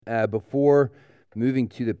Before moving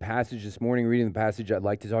to the passage this morning, reading the passage, I'd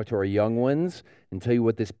like to talk to our young ones and tell you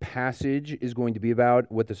what this passage is going to be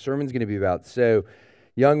about, what the sermon's going to be about. So,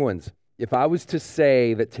 young ones, if I was to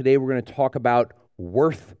say that today we're going to talk about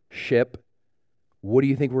worthship, what do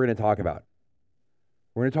you think we're going to talk about?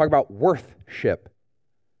 We're going to talk about worthship,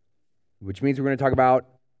 which means we're going to talk about,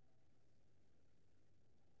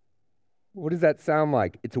 what does that sound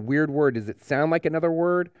like? It's a weird word. Does it sound like another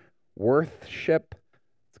word? Worthship.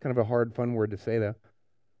 It's kind of a hard, fun word to say, though.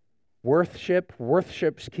 Worthship.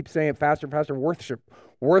 Keep saying it faster. Worship.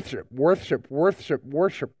 We're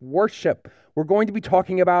going to be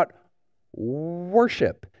talking about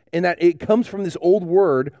worship, and that it comes from this old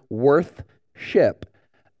word, worthship.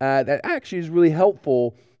 That actually is really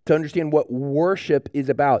helpful to understand what worship is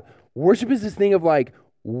about. Worship is this thing of like,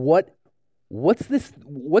 what's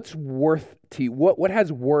worth to you? What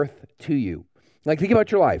has worth to you? Like, think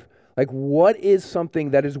about your life. Like, what is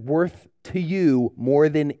something that is worth to you more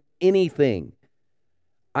than anything?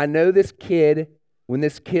 I know this kid,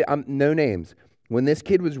 no names, when this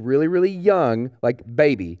kid was really, really young, like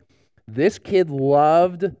baby, this kid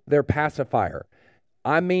loved their pacifier.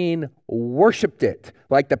 I mean, worshiped it.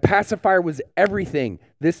 Like, the pacifier was everything.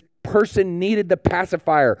 This person needed the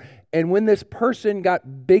pacifier. And when this person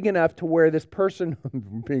got big enough to where this person,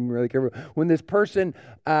 I'm being really careful, when this person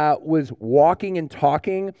was walking and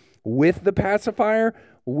talking with the pacifier,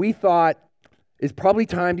 we thought it's probably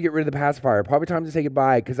time to get rid of the pacifier, probably time to say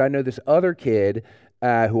goodbye, because I know this other kid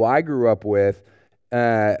who I grew up with,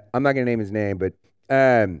 I'm not going to name his name, but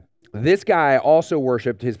this guy also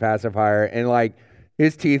worshipped his pacifier, and like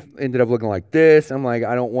his teeth ended up looking like this. I'm like,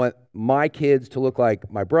 I don't want my kids to look like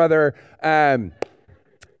my brother.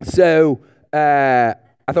 So I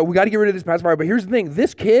thought, we got to get rid of this pacifier. But here's the thing.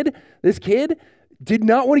 This kid did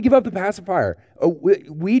not want to give up the pacifier.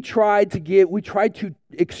 We tried to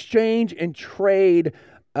exchange and trade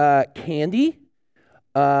candy,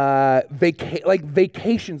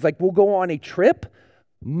 vacations, like we'll go on a trip,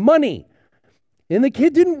 money. And the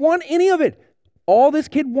kid didn't want any of it. All this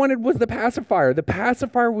kid wanted was the pacifier. The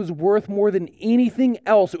pacifier was worth more than anything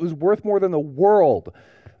else. It was worth more than the world.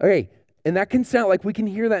 Okay, and that can sound like we can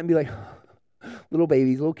hear that and be like, little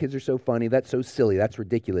babies, little kids are so funny. That's so silly. That's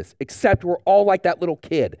ridiculous. Except we're all like that little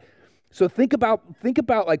kid. So think about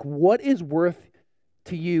like, what is worth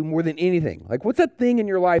to you more than anything? Like, what's that thing in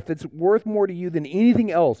your life that's worth more to you than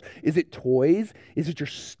anything else? Is it toys? Is it your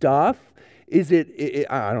stuff? Is it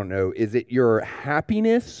I don't know. Is it your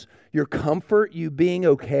happiness, your comfort, you being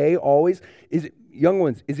okay always? Is it, young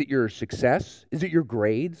ones, is it your success? Is it your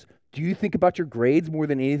grades? Do you think about your grades more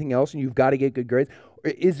than anything else and you've got to get good grades?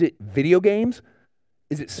 Or is it video games?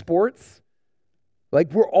 Is it sports?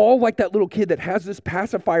 Like, we're all like that little kid that has this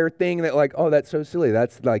pacifier thing that like, oh, that's so silly.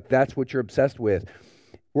 That's what you're obsessed with.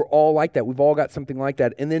 We're all like that. We've all got something like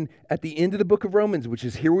that. And then at the end of the book of Romans, which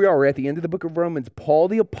is here we are, we're at the end of the book of Romans, Paul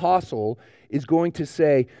the apostle is going to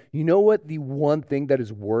say, you know what? The one thing that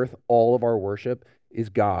is worth all of our worship is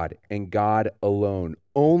God, and God alone.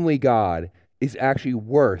 Only God is actually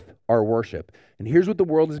worth our worship. And here's what the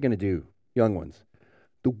world is going to do, young ones.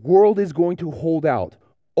 The world is going to hold out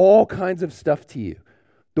all kinds of stuff to you.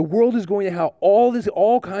 The world is going to have all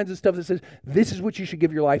kinds of stuff that says, this is what you should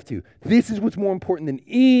give your life to. This is what's more important than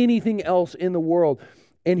anything else in the world.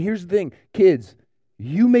 And here's the thing, kids,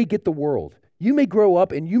 you may get the world. You may grow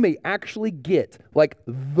up and you may actually get like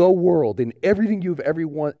the world and everything you've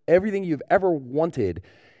ever wanted,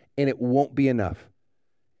 and it won't be enough.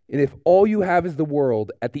 And if all you have is the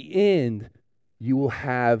world, at the end, you will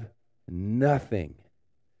have nothing.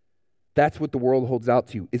 That's what the world holds out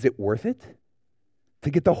to you. Is it worth it? To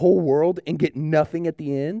get the whole world and get nothing at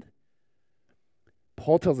the end?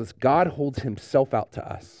 Paul tells us God holds himself out to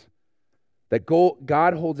us. That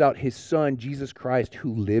God holds out his son, Jesus Christ,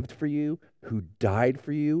 who lived for you, who died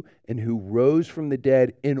for you, and who rose from the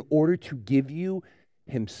dead in order to give you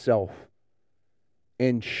himself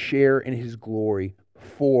and share in his glory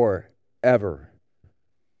forever.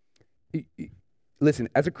 Listen,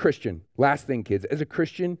 as a Christian, last thing, kids, as a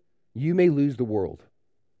Christian, you may lose the world.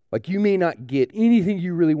 Like, you may not get anything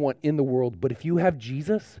you really want in the world, but if you have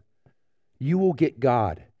Jesus, you will get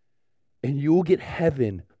God, and you will get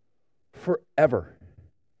heaven forever.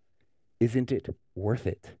 Isn't it worth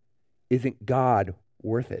it? Isn't God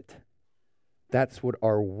worth it? That's what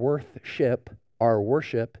our worship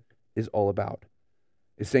is all about,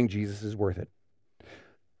 is saying Jesus is worth it.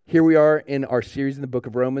 Here we are in our series in the book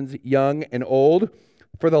of Romans, young and old,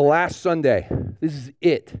 for the last Sunday. This is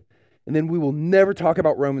it. And then we will never talk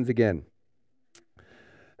about Romans again.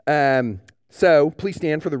 So please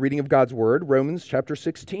stand for the reading of God's word, Romans chapter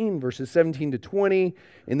 16, verses 17 to 20.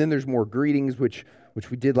 And then there's more greetings, which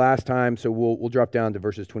we did last time. So we'll drop down to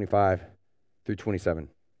verses 25 through 27.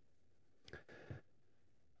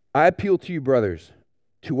 I appeal to you, brothers,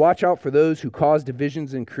 to watch out for those who cause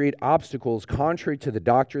divisions and create obstacles contrary to the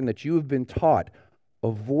doctrine that you have been taught.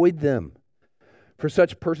 Avoid them. For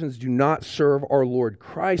such persons do not serve our Lord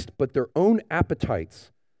Christ, but their own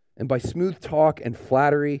appetites. And by smooth talk and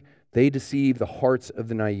flattery, they deceive the hearts of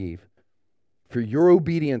the naive. For your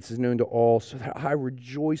obedience is known to all, so that I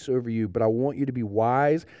rejoice over you. But I want you to be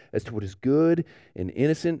wise as to what is good and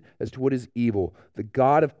innocent as to what is evil. The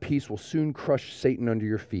God of peace will soon crush Satan under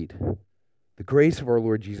your feet. The grace of our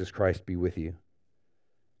Lord Jesus Christ be with you.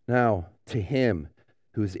 Now, to him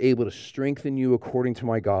who is able to strengthen you according to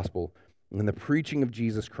my gospel, and the preaching of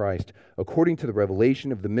Jesus Christ, according to the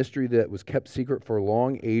revelation of the mystery that was kept secret for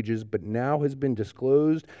long ages, but now has been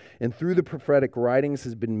disclosed, and through the prophetic writings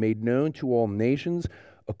has been made known to all nations,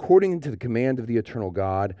 according to the command of the eternal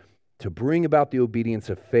God, to bring about the obedience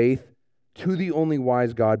of faith to the only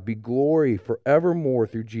wise God, be glory forevermore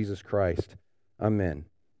through Jesus Christ. Amen.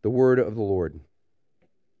 The word of the Lord.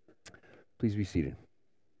 Please be seated.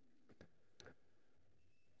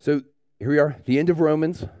 So here we are, the end of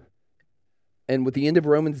Romans. And what the end of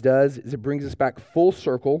Romans does is it brings us back full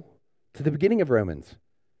circle to the beginning of Romans.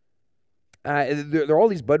 There are all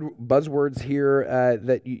these buzzwords here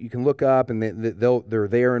that you can look up, and they're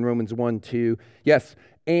there in Romans 1, 2. Yes,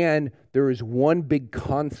 and there is one big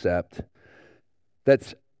concept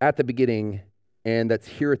that's at the beginning and that's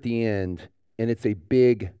here at the end, and it's a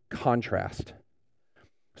big contrast.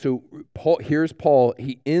 So here's Paul.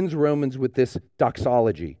 He ends Romans with this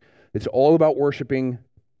doxology. It's all about worshiping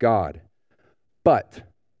God. But,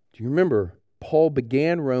 do you remember, Paul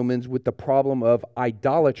began Romans with the problem of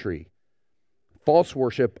idolatry, false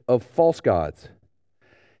worship of false gods.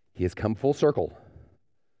 He has come full circle.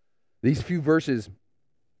 These few verses,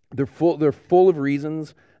 they're full of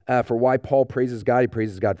reasons for why Paul praises God. He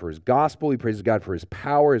praises God for his gospel. He praises God for his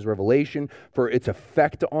power, his revelation, for its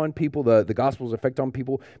effect on people, the gospel's effect on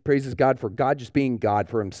people. Praises God for God just being God,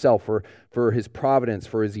 for himself, for his providence,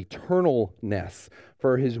 for his eternalness,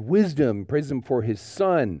 for his wisdom. Praises him for his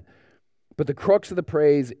son. But the crux of the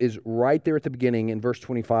praise is right there at the beginning in verse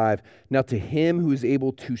 25. Now to him who is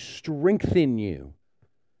able to strengthen you.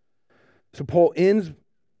 So Paul ends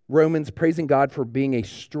Romans praising God for being a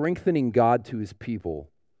strengthening God to his people.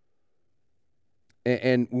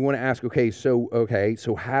 And we want to ask,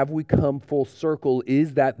 so have we come full circle?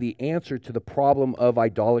 Is that the answer to the problem of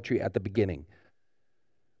idolatry at the beginning?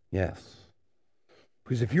 Yes.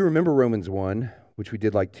 Because if you remember Romans 1, which we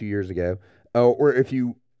did like 2 years ago, or if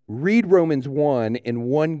you read Romans 1 in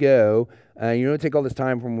one go, you don't take all this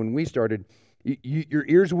time from when we started, your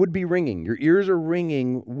ears would be ringing. Your ears are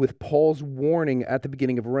ringing with Paul's warning at the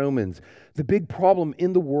beginning of Romans. The big problem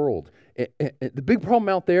in the world, the big problem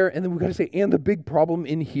out there, and then we've got to say, and the big problem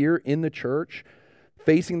in here in the church,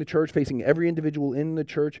 facing every individual in the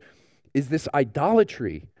church, is this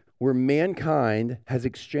idolatry where mankind has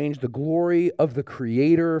exchanged the glory of the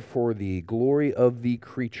Creator for the glory of the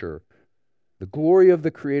creature. The glory of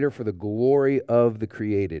the Creator for the glory of the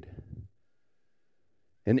created.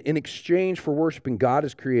 And in exchange for worshiping God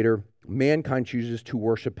as Creator, mankind chooses to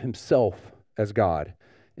worship himself as God.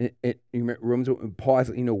 And Romans, Paul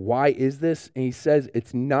asks, why is this? And he says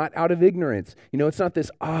it's not out of ignorance. It's not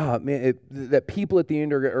this, that people at the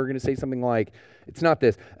end are going to say something like, it's not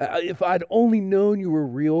this, if I'd only known you were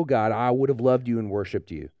real, God, I would have loved you and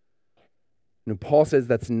worshiped you. And Paul says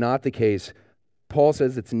that's not the case. Paul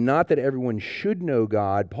says it's not that everyone should know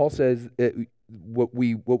God. Paul says what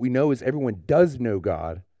we know is everyone does know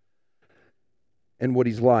God and what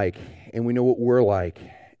he's like, and we know what we're like,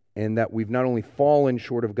 and that we've not only fallen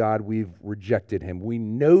short of God, we've rejected him. We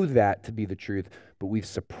know that to be the truth, but we've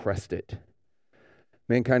suppressed it.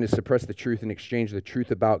 Mankind has suppressed the truth and exchanged the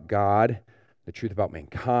truth about God, the truth about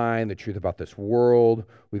mankind, the truth about this world.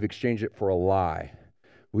 We've exchanged it for a lie.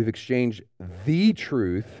 We've exchanged the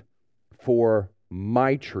truth for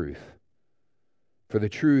my truth, for the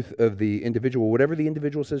truth of the individual, whatever the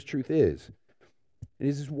individual says truth is. And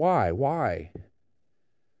this is why? Why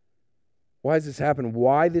has this happened?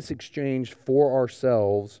 Why this exchange for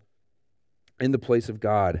ourselves in the place of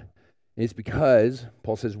God? And it's because,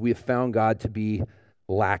 Paul says, we have found God to be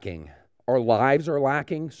lacking. Our lives are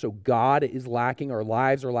lacking, so God is lacking. Our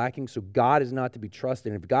lives are lacking, so God is not to be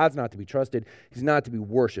trusted. And if God's not to be trusted, he's not to be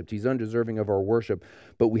worshipped. He's undeserving of our worship.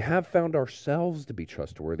 But we have found ourselves to be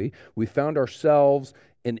trustworthy. We found ourselves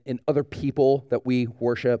in other people that we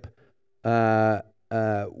worship. We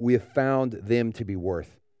have found them to be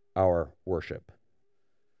worth our worship.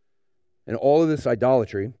 And all of this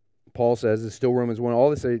idolatry, Paul says, is still Romans 1, all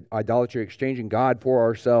this idolatry, exchanging God for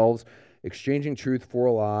ourselves, exchanging truth for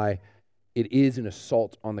a lie, it is an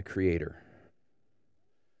assault on the Creator.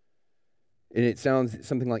 And it sounds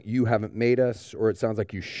something like you haven't made us, or it sounds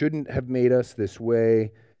like you shouldn't have made us this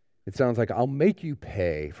way. It sounds like I'll make you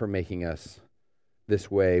pay for making us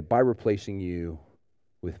this way by replacing you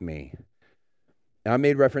with me. And I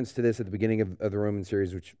made reference to this at the beginning of the Roman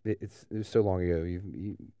series, which it was so long ago.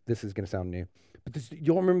 This is going to sound new. But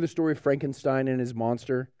you all remember the story of Frankenstein and his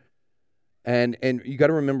monster? And you got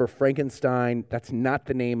to remember, Frankenstein, that's not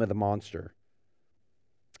the name of the monster.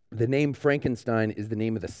 The name Frankenstein is the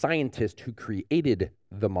name of the scientist who created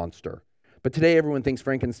the monster. But today everyone thinks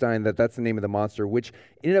Frankenstein, that's the name of the monster, which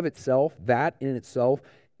in and of itself, that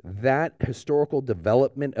historical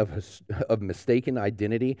development of mistaken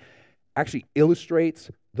identity actually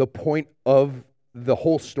illustrates the point of the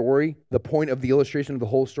whole story, the point of the illustration of the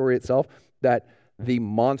whole story itself, that the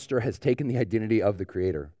monster has taken the identity of the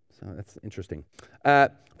creator. So that's interesting.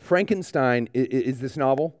 Frankenstein is this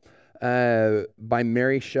novel by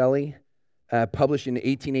Mary Shelley, published in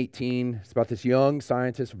 1818. It's about this young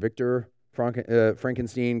scientist, Victor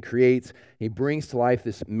Frankenstein, he brings to life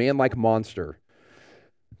this man-like monster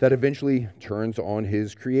that eventually turns on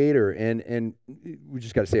his creator. And we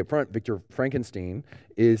just got to say up front, Victor Frankenstein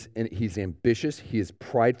he's ambitious, he is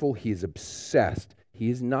prideful, he is obsessed. He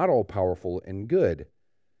is not all-powerful and good.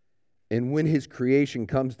 And when his creation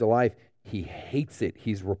comes to life, he hates it,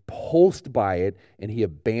 he's repulsed by it, and he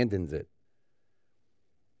abandons it.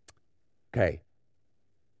 Okay,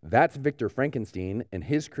 that's Victor Frankenstein and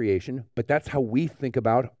his creation, but that's how we think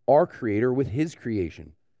about our creator with his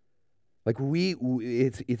creation. Like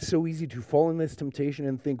it's so easy to fall in this temptation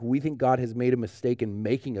and we think God has made a mistake in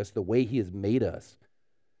making us the way he has made us.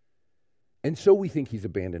 And so we think he's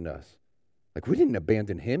abandoned us. Like we didn't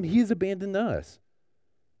abandon him, he has abandoned us.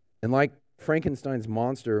 And like Frankenstein's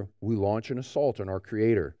monster, we launch an assault on our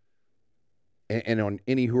creator and on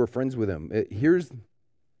any who are friends with him. Here's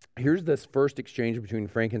this first exchange between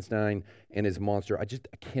Frankenstein and his monster. I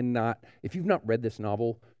cannot, if you've not read this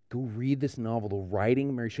novel, go read this novel. The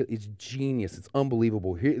writing, Mary Shelley, is genius. It's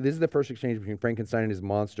unbelievable. This is the first exchange between Frankenstein and his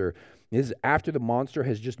monster. This is after the monster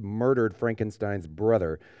has just murdered Frankenstein's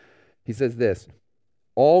brother. He says this,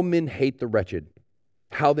 "All men hate the wretched.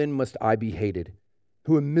 How then must I be hated,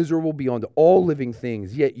 who am miserable beyond all living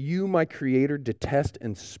things? Yet you, my creator, detest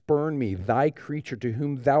and spurn me, thy creature to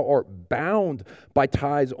whom thou art bound by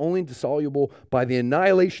ties only dissoluble by the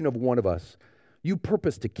annihilation of one of us. You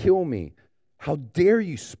purpose to kill me. How dare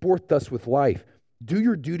you sport thus with life? Do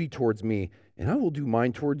your duty towards me, and I will do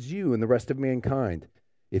mine towards you and the rest of mankind.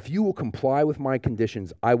 If you will comply with my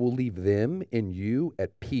conditions, I will leave them and you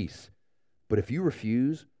at peace. But if you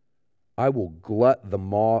refuse, I will glut the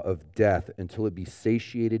maw of death until it be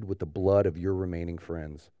satiated with the blood of your remaining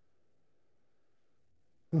friends."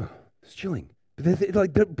 It's chilling.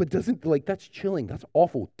 But doesn't, that's chilling. That's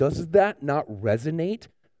awful. Does that not resonate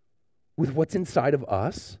with what's inside of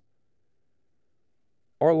us?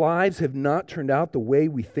 Our lives have not turned out the way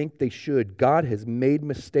we think they should. God has made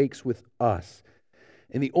mistakes with us.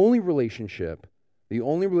 And the only relationship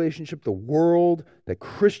the world, that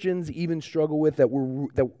Christians even struggle with,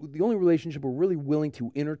 the only relationship we're really willing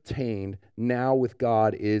to entertain now with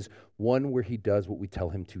God is one where he does what we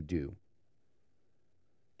tell him to do.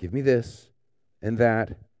 Give me this and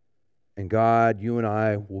that, and God, you and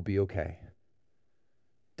I will be okay.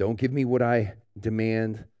 Don't give me what I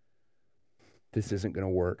demand. This isn't going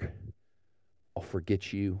to work. I'll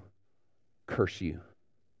forget you, curse you.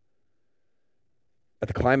 At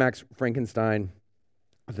the climax, Frankenstein,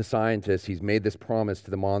 the scientist, he's made this promise to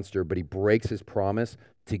the monster, but he breaks his promise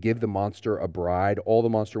to give the monster a bride. All the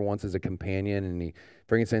monster wants is a companion, and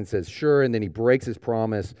Frankenstein says, sure, and then he breaks his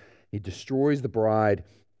promise. He destroys the bride,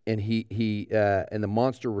 and and the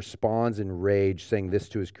monster responds in rage, saying this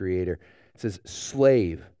to his creator. It says,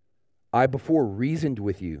 "Slave, I before reasoned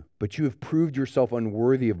with you, but you have proved yourself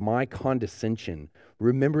unworthy of my condescension.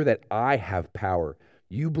 Remember that I have power.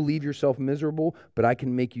 You believe yourself miserable, but I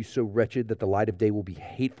can make you so wretched that the light of day will be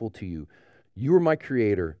hateful to you. You are my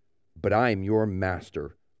creator, but I am your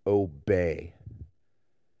master. Obey."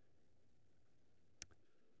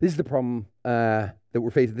 This is the problem that we're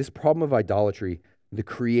facing. This problem of idolatry, the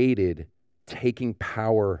created taking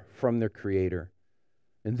power from their creator.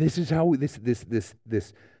 And this is how this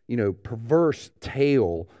perverse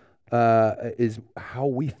tale is how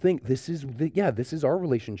we think. This is our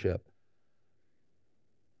relationship.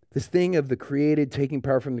 This thing of the created taking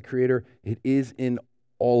power from the creator, it is in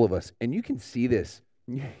all of us. And you can see this.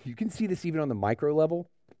 You can see this even on the micro level.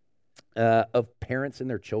 of parents and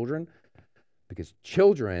their children, because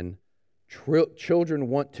children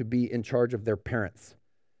want to be in charge of their parents,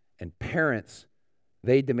 and parents,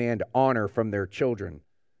 they demand honor from their children.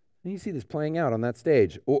 And you see this playing out on that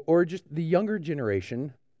stage, or just the younger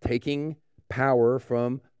generation taking power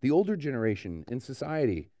from the older generation in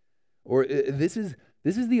society. Or this is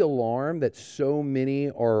the alarm that so many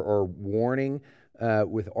are warning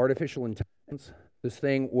with artificial intelligence. This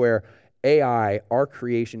thing where AI, our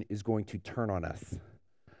creation, is going to turn on us,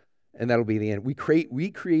 and that'll be the end. We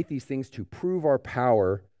create these things to prove our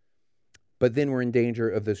power, but then we're in danger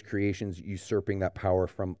of those creations usurping that power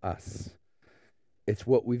from us. It's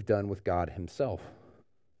what we've done with God himself.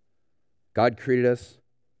 God created us.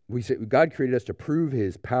 We say God created us to prove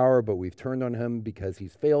his power, but we've turned on him because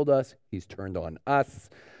he's failed us. He's turned on us.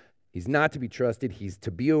 He's not to be trusted. He's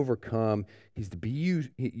to be overcome. He's to be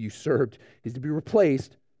usurped. He's to be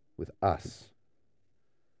replaced with us.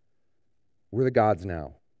 We're the gods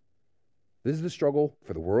now. This is the struggle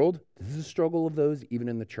for the world. This is the struggle of those even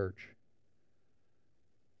in the church.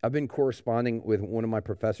 I've been corresponding with one of my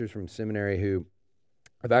professors from seminary who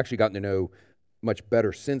I've actually gotten to know much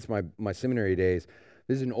better since my seminary days.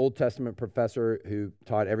 This is an Old Testament professor who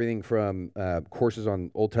taught everything from courses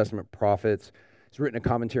on Old Testament prophets. He's written a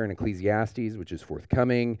commentary on Ecclesiastes, which is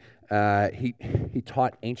forthcoming. He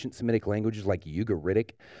taught ancient Semitic languages like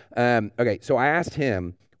Ugaritic. Okay, so I asked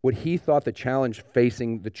him what he thought the challenge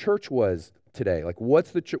facing the church was today. Like,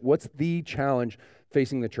 what's the challenge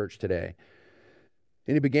facing the church today?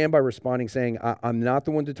 And he began by responding saying, I'm not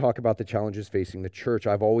the one to talk about the challenges facing the church.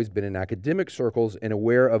 I've always been in academic circles and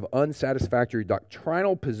aware of unsatisfactory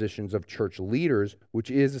doctrinal positions of church leaders, which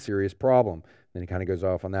is a serious problem. Then he kind of goes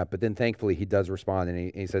off on that. But then thankfully he does respond,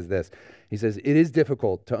 and he says this. He says, it is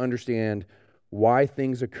difficult to understand why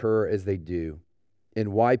things occur as they do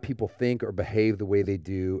and why people think or behave the way they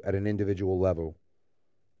do at an individual level.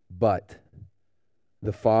 But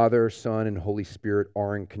the Father, Son, and Holy Spirit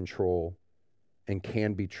are in control and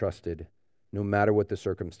can be trusted, no matter what the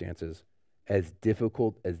circumstances, as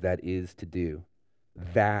difficult as that is to do.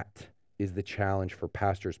 That is the challenge for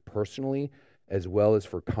pastors personally, as well as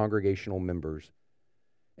for congregational members.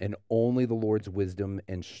 And only the Lord's wisdom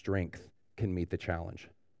and strength can meet the challenge.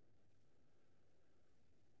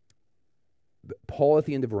 Paul, at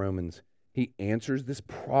the end of Romans, he answers this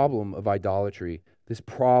problem of idolatry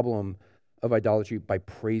by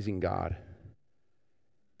praising God.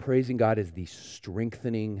 Praising God as the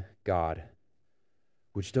strengthening God,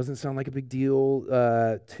 which doesn't sound like a big deal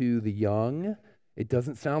to the young. It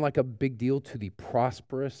doesn't sound like a big deal to the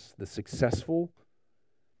prosperous, the successful,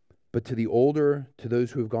 but to the older, to those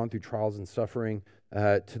who have gone through trials and suffering,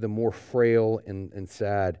 to the more frail and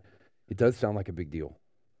sad, it does sound like a big deal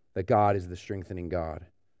that God is the strengthening God.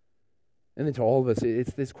 And then to all of us,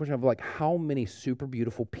 it's this question of like, how many super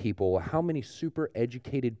beautiful people, how many super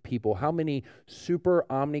educated people, how many super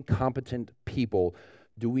omnicompetent people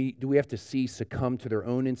do we have to see succumb to their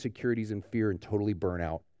own insecurities and fear and totally burn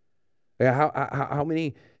out? How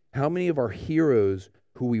many of our heroes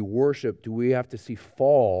who we worship do we have to see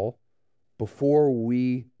fall before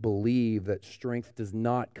we believe that strength does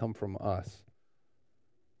not come from us?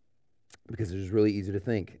 Because it's really easy to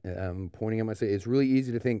think. I'm pointing at myself. It's really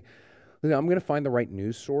easy to think, I'm going to find the right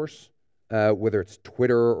news source, whether it's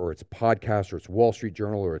Twitter or it's podcast or it's Wall Street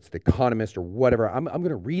Journal or it's The Economist or whatever. I'm going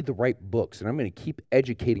to read the right books, and I'm going to keep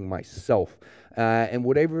educating myself. And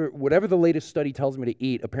whatever the latest study tells me to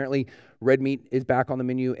eat, apparently red meat is back on the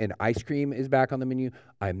menu and ice cream is back on the menu.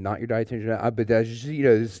 I'm not your dietitian, but that's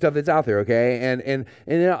just, stuff that's out there, okay?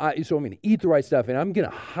 So I'm going to eat the right stuff, and I'm going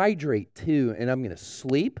to hydrate too, and I'm going to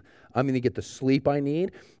sleep. I'm going to get the sleep I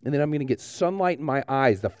need, and then I'm going to get sunlight in my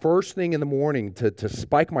eyes the first thing in the morning to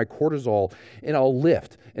spike my cortisol, and I'll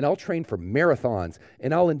lift, and I'll train for marathons,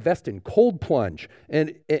 and I'll invest in cold plunge,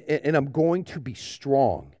 and I'm going to be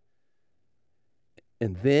strong.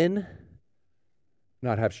 And then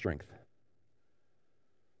not have strength.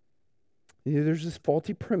 There's this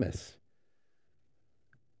faulty premise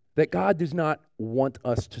that God does not want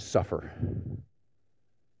us to suffer, and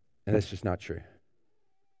that's just not true.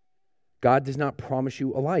 God does not promise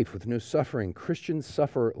you a life with no suffering. Christians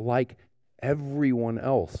suffer like everyone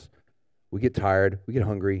else. We get tired, we get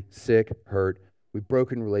hungry, sick, hurt, we've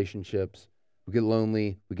broken relationships, we get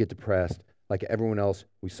lonely, we get depressed. Like everyone else,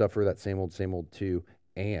 we suffer that same old too.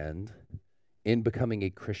 And in becoming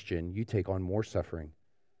a Christian, you take on more suffering.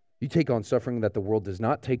 You take on suffering that the world does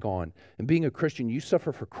not take on. And being a Christian, you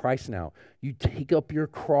suffer for Christ now. You take up your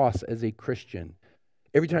cross as a Christian.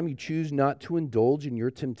 Every time you choose not to indulge in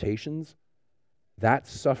your temptations,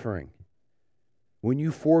 that's suffering. When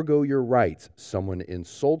you forego your rights, someone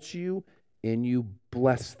insults you and you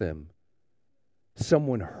bless them.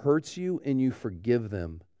 Someone hurts you and you forgive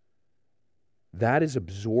them. That is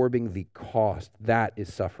absorbing the cost. That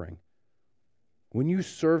is suffering. When you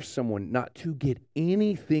serve someone not to get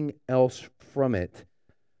anything else from it,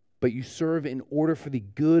 but you serve in order for the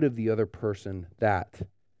good of the other person, that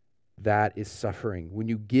is suffering. When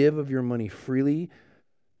you give of your money freely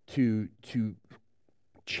to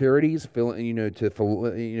charities,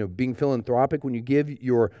 being philanthropic, when you give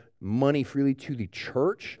your money freely to the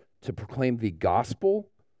church to proclaim the gospel,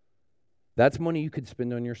 that's money you could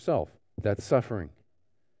spend on yourself. That's suffering.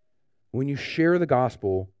 When you share the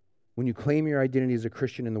gospel, when you claim your identity as a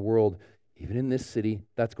Christian in the world, even in this city,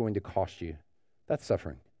 that's going to cost you. That's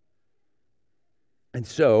suffering. And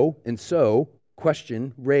so,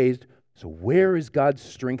 question raised, so where is God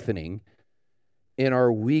strengthening in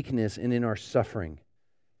our weakness and in our suffering?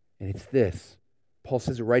 And it's this. Paul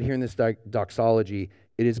says it right here in this doxology.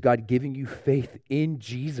 It is God giving you faith in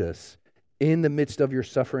Jesus in the midst of your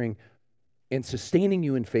suffering and sustaining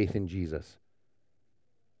you in faith in Jesus.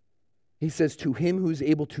 He says, to him who is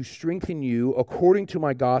able to strengthen you according to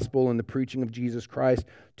my gospel and the preaching of Jesus Christ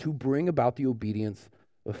to bring about the obedience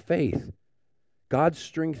of faith. God's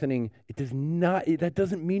strengthening, that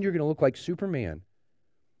doesn't mean you're going to look like Superman.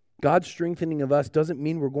 God's strengthening of us doesn't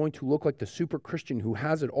mean we're going to look like the super Christian who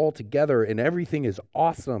has it all together and everything is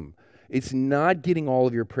awesome. It's not getting all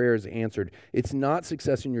of your prayers answered. It's not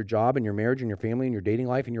success in your job and your marriage and your family and your dating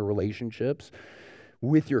life and your relationships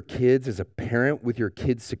with your kids as a parent, with your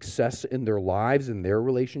kids' success in their lives and their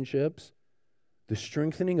relationships. The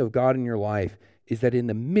strengthening of God in your life is that in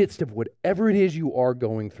the midst of whatever it is you are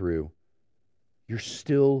going through, you're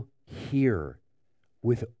still here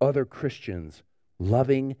with other Christians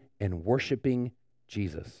loving and worshiping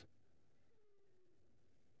Jesus.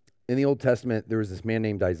 In the Old Testament, there was this man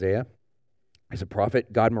named Isaiah. As a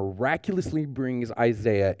prophet, God miraculously brings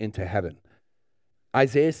Isaiah into heaven.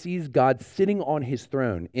 Isaiah sees God sitting on his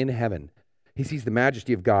throne in heaven. He sees the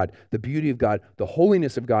majesty of God, the beauty of God, the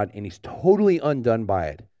holiness of God, and he's totally undone by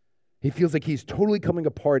it. He feels like he's totally coming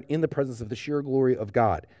apart in the presence of the sheer glory of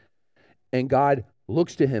God. And God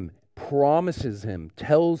looks to him, promises him,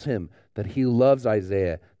 tells him that he loves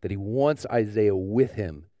Isaiah, that he wants Isaiah with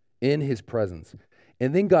him in his presence.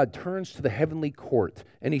 And then God turns to the heavenly court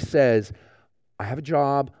and he says, I have a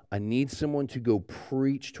job. I need someone to go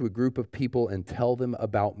preach to a group of people and tell them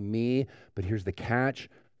about me. But here's the catch.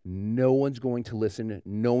 No one's going to listen.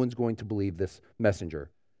 No one's going to believe this messenger.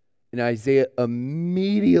 And Isaiah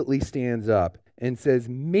immediately stands up and says,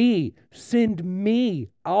 me, send me.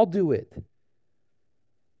 I'll do it.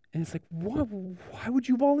 And it's like, what? Why would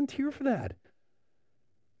you volunteer for that?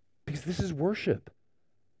 Because this is worship.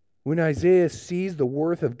 When Isaiah sees the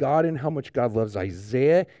worth of God and how much God loves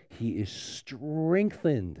Isaiah, he is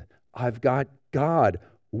strengthened. I've got God.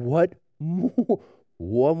 What more?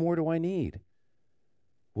 What more do I need?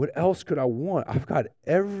 What else could I want? I've got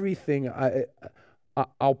everything.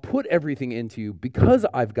 I'll put everything into you because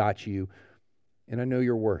I've got you, and I know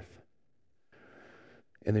your worth.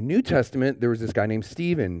 In the New Testament, there was this guy named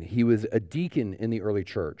Stephen. He was a deacon in the early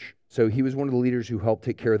church. So he was one of the leaders who helped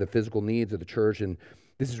take care of the physical needs of the church. And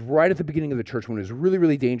this is right at the beginning of the church when it was really,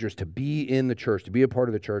 really dangerous to be in the church, to be a part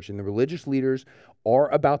of the church. And the religious leaders are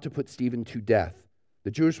about to put Stephen to death.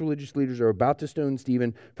 The Jewish religious leaders are about to stone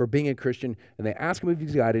Stephen for being a Christian. And they ask him if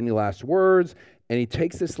he's got any last words. And he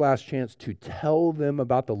takes this last chance to tell them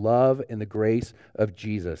about the love and the grace of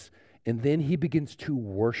Jesus. And then he begins to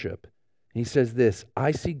worship. And he says this,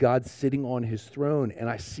 I see God sitting on his throne, and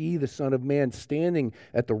I see the Son of Man standing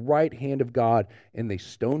at the right hand of God, and they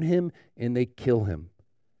stone him and they kill him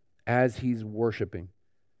as he's worshiping.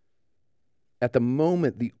 At that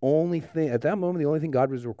moment, the only thing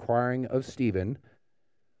God was requiring of Stephen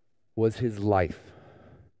was his life.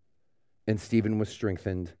 And Stephen was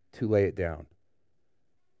strengthened to lay it down.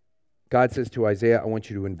 God says to Isaiah, I want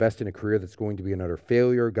you to invest in a career that's going to be an utter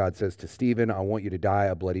failure. God says to Stephen, I want you to die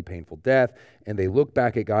a bloody, painful death. And they look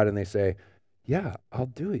back at God and they say, yeah, I'll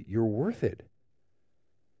do it. You're worth it.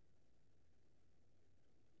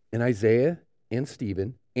 And Isaiah and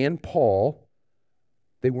Stephen and Paul,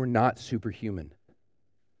 they were not superhuman.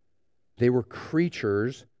 They were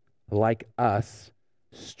creatures like us,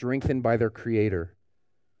 strengthened by their Creator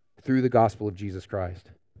through the gospel of Jesus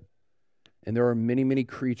Christ. And there are many, many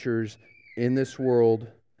creatures in this world.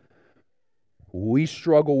 We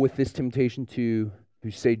struggle with this temptation too, who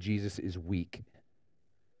say Jesus is weak.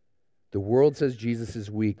 The world says Jesus is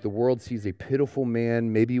weak. The world sees a pitiful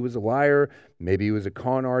man. Maybe he was a liar. Maybe he was a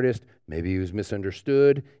con artist. Maybe he was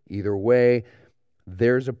misunderstood. Either way,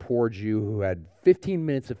 There's a poor Jew who had 15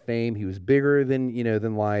 minutes of fame. He was bigger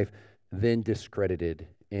than life, then discredited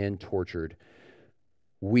and tortured.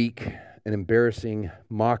 Weak, an embarrassing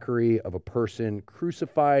mockery of a person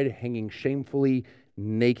crucified, hanging shamefully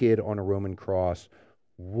naked on a Roman cross.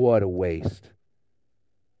 What a waste.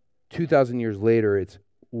 2,000 years later, it's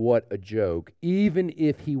what a joke, even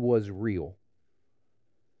if he was real.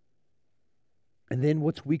 And then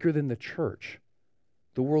what's weaker than the church?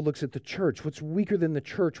 The world looks at the church. What's weaker than the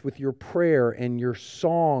church with your prayer and your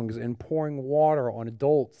songs and pouring water on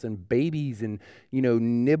adults and babies and,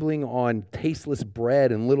 nibbling on tasteless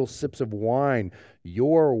bread and little sips of wine?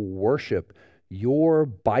 Your worship, your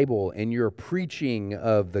Bible, and your preaching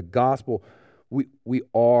of the gospel, we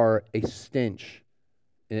are a stench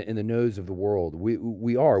in the nose of the world.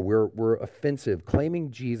 We're offensive.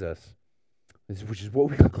 Claiming Jesus, which is what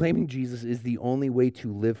we're claiming Jesus is the only way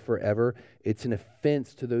to live forever. It's an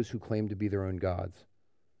offense to those who claim to be their own gods.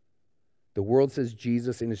 The world says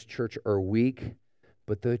Jesus and his church are weak,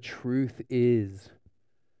 but the truth is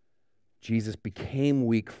Jesus became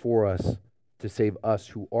weak for us to save us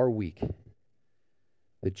who are weak.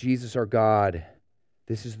 That Jesus, our God,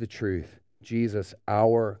 this is the truth. Jesus,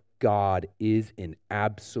 our God, is in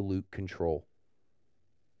absolute control.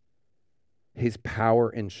 His power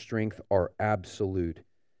and strength are absolute,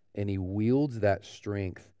 and he wields that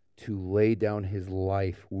strength to lay down his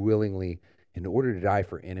life willingly in order to die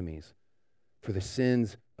for enemies, for the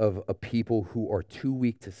sins of a people who are too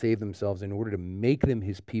weak to save themselves, in order to make them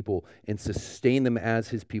his people and sustain them as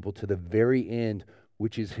his people to the very end,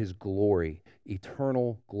 which is his glory,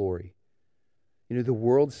 eternal glory. The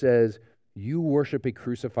world says, you worship a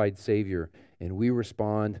crucified Savior, and we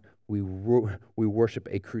respond, we worship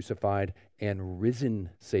a crucified and risen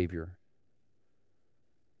Savior.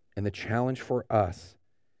 And the challenge for us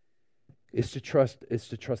is to trust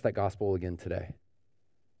that gospel again today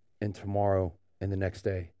and tomorrow and the next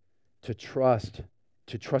day. To trust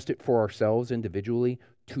it for ourselves individually,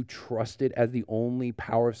 to trust it as the only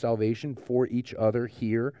power of salvation for each other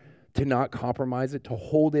here, to not compromise it, to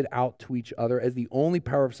hold it out to each other as the only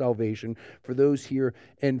power of salvation for those here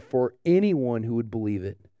and for anyone who would believe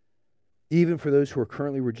it, even for those who are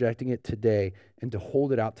currently rejecting it today, and to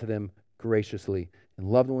hold it out to them graciously. And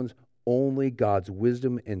loved ones, only God's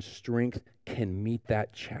wisdom and strength can meet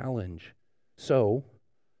that challenge. So,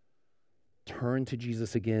 turn to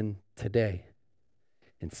Jesus again today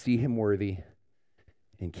and see him worthy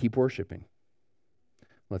and keep worshiping.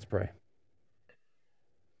 Let's pray.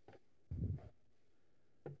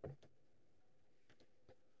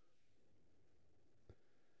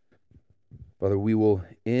 Father, we will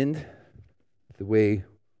end the way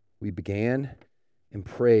we began and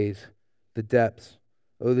praise the depths.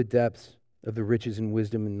 Oh, the depths of the riches and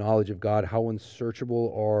wisdom and knowledge of God. How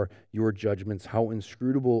unsearchable are your judgments. How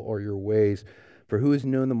inscrutable are your ways. For who has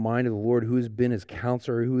known the mind of the Lord? Who has been his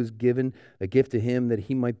counselor? Who has given a gift to him that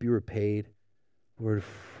he might be repaid? Lord,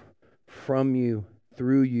 from you,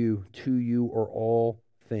 through you, to you are all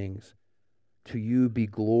things. To you be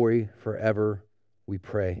glory forever, we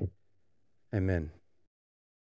pray. Amen.